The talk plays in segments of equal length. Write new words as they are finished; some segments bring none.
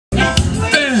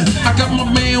I got my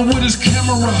man with his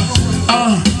camera.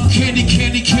 Candy,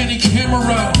 candy, candy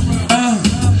camera.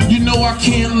 You know I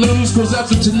can't lose, cause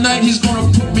after tonight he's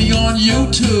gonna put me on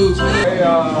YouTube. Hey,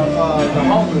 the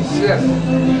homeless, yes.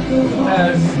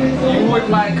 You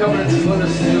wouldn't mind coming and let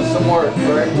us do some work,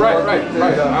 right?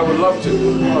 Right. I would love to.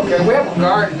 Okay, we have a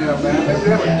garden there, man. Maybe we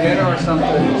have a dinner or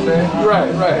something, you say?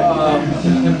 Right.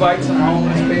 Invite some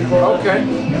homeless people. Okay.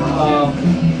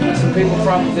 And some people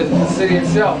from the city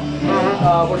itself.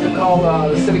 What they call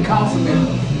the city council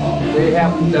meeting. They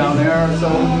have them down there, so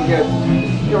we can get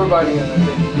everybody in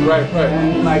there. Right.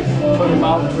 And like put them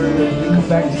out for to come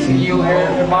back to see you here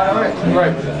in Monterey.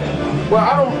 Right. Well,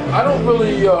 I don't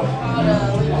really, I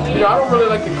don't really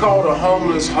like to call the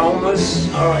homeless.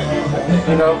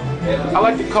 You know, I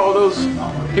like to call those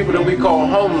people that we call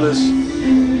homeless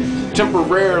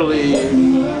temporarily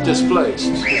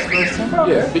displaced.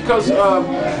 Yeah, because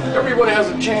everybody has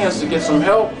a chance to get some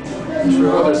help,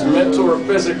 whether it's mental or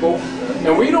physical,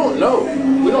 and we don't know.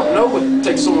 We don't know what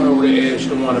takes someone over the edge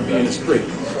to want to be in the street.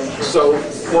 So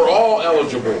we're all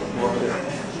eligible.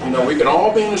 You know, we can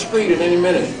all be in the street at any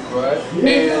minute,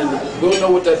 and we'll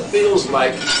know what that feels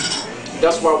like.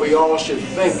 That's why we all should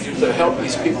think to help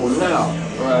these people now.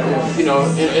 You know,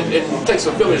 it takes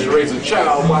a village to raise a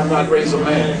child. Why not raise a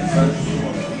man?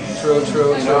 True.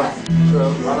 You know?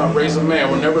 Why not raise a man?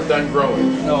 We're never done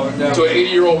growing. No, never. To an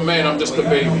 80-year-old man, I'm just a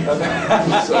baby.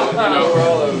 So, you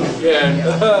know,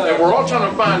 yeah, and we're all trying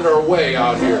to find our way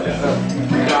out here.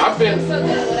 Now, I've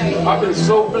been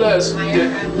so blessed that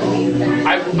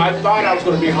I thought I was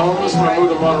going to be homeless when I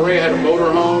moved to Monterey. I had a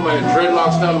motor home, I had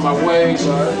dreadlocks down to my waist,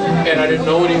 and I didn't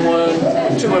know anyone.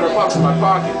 $200 in my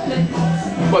pocket.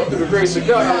 But through the grace of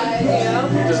God,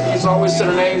 He's always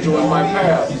sent an angel in my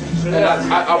path. And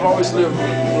I've always lived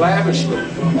lavishly,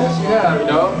 you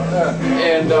know,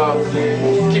 and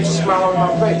keeps a smile on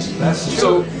my face.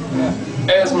 So,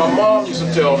 as my mom used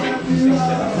to tell me,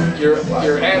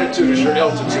 your attitude is your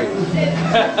altitude.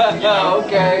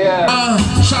 Okay, yeah.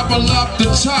 Chop off the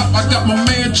top. I got my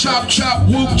man Chop,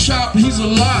 whoop chop. He's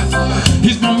alive.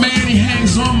 He's my man. He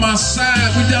hangs on my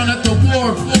side. We down at the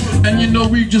wharf, and you know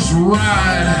we just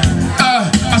ride.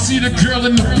 I see the girl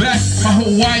in the back, my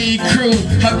Hawaii crew.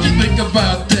 How'd you think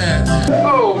about that?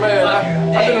 Oh man,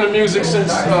 I've been in the music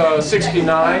since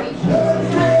 '69,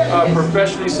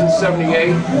 professionally since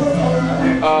 '78.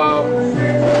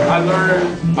 I learned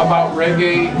about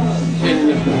reggae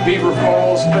in Beaver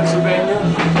Falls, Pennsylvania.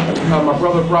 My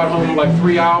brother brought home like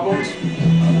 3 albums,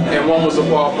 and one was a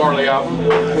Bob Marley album,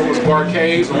 one was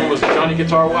Barcades, and one was Johnny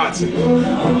Guitar Watson.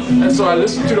 And so I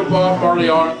listened to the Bob Marley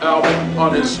album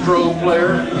on his strobe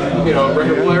player, you know,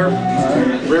 record player,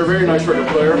 very nice record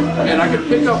player, and I could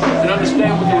pick up and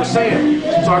understand what they were saying.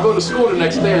 So I go to school the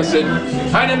next day and said,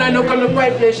 I didn't know come to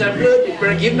white place, I'm bloody,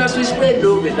 but give us we spread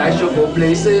love it, I should go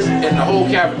places, and the whole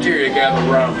cafeteria gathered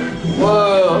around me.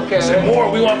 Whoa, okay. I said, more,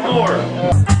 we want more.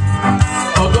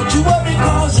 Oh, don't you worry,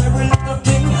 cause every little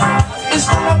thing is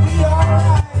gonna be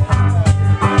alright.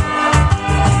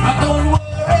 I don't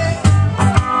worry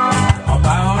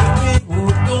about it, people.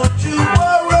 Don't you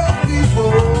worry,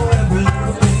 people. Every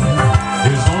little thing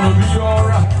is gonna be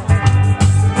alright.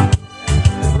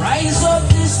 Rise up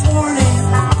this morning,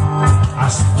 I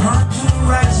start to the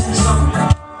rising sun.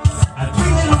 I 3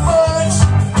 little birds,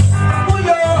 we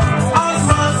are on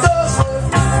my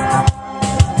doorstep.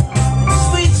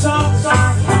 Sweet songs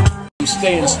are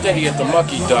Staying steady at the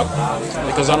Mucky Duck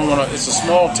because I don't want to. It's a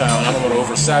small town. I don't want to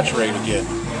oversaturate again.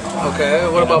 Okay.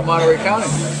 What about Monterey County?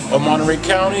 Oh, Monterey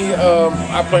County.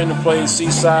 I plan to play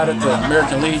Seaside at the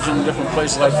American Legion, different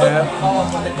places like that.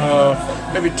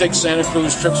 Maybe take Santa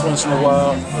Cruz trips once in a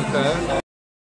while. Okay.